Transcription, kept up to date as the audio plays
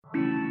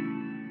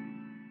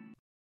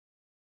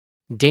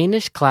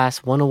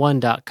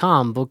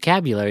DanishClass101.com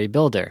Vocabulary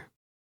Builder.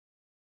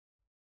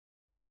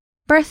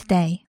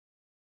 Birthday.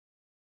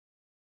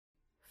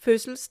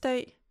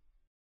 Fødselsdag.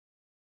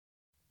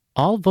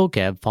 All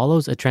vocab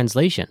follows a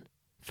translation.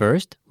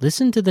 First,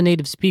 listen to the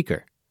native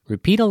speaker.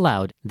 Repeat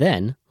aloud,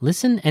 then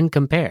listen and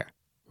compare.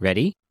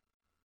 Ready?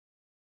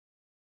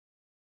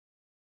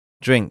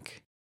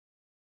 Drink.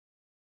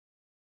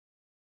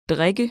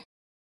 Drikke.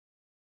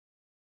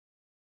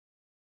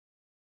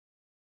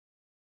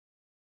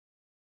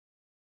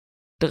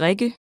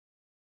 Drikke.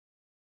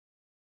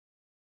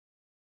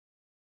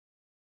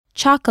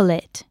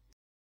 Chocolate.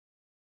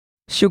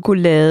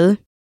 Chokolade.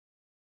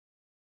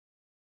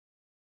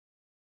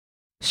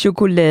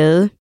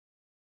 Chokolade.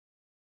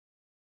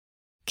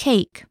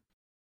 Cake.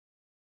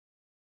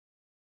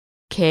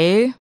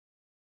 Kage.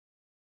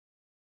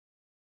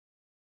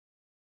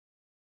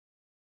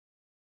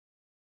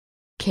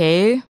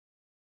 Kage.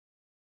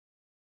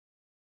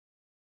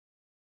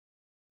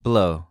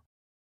 Blow.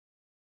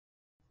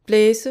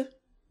 Blæse.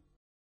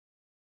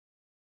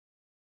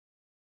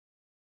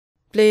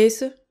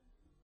 Blæse.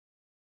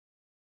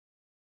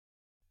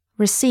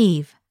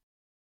 Receive.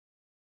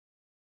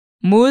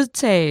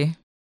 Modtage.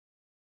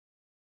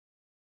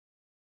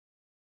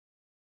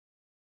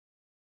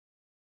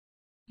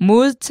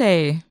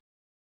 Modtage.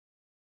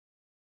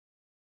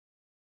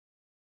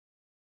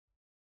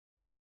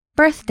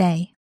 Birthday.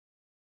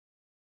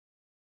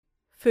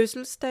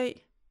 Fødselsdag.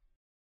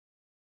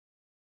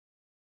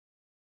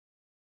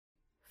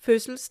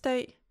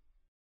 Fødselsdag.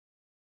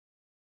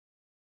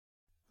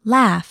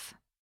 Laugh.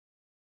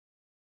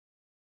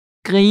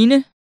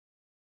 Grine.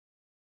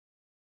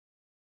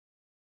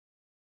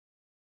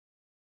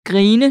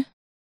 Grine.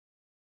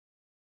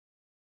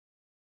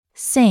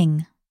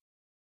 Sing.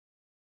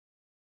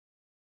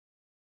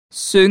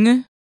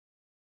 Synge.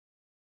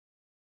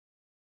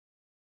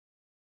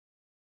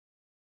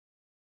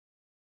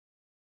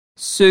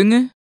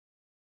 Synge.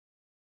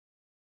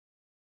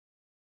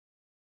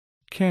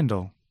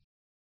 Candle.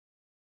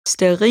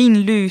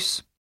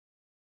 Stearinlys.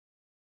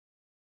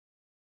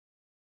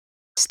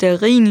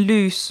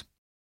 Stearinlys.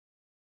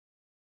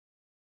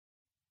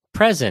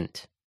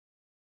 Present.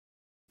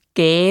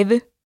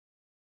 Gave.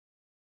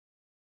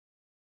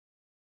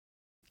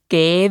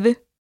 Gave.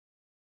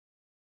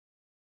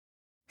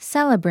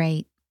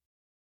 Celebrate.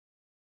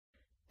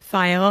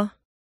 Fejre.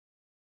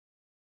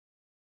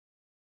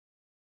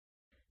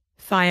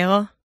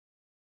 Fejre.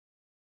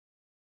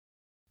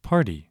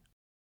 Party.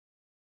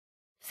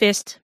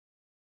 Fest.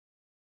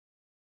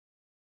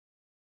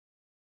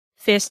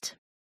 Fest.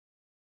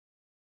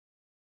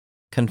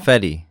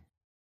 Confetti.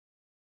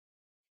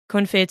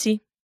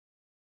 Konfetti.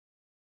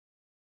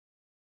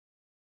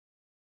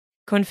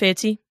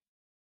 Konfetti.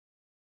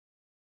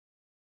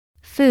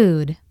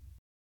 Food.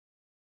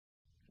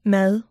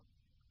 Mad.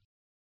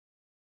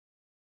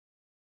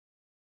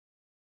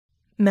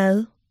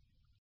 Mad.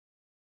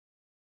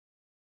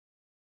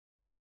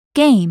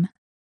 Game.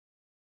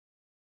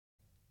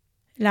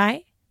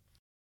 Leg.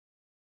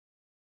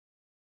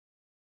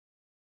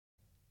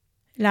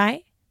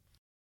 Leg.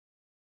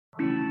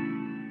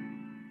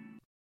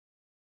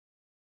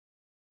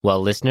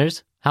 Well,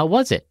 listeners, how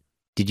was it?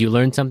 Did you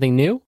learn something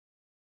new?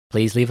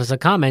 Please leave us a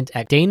comment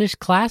at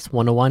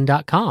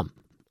DanishClass101.com.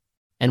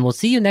 And we'll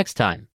see you next time.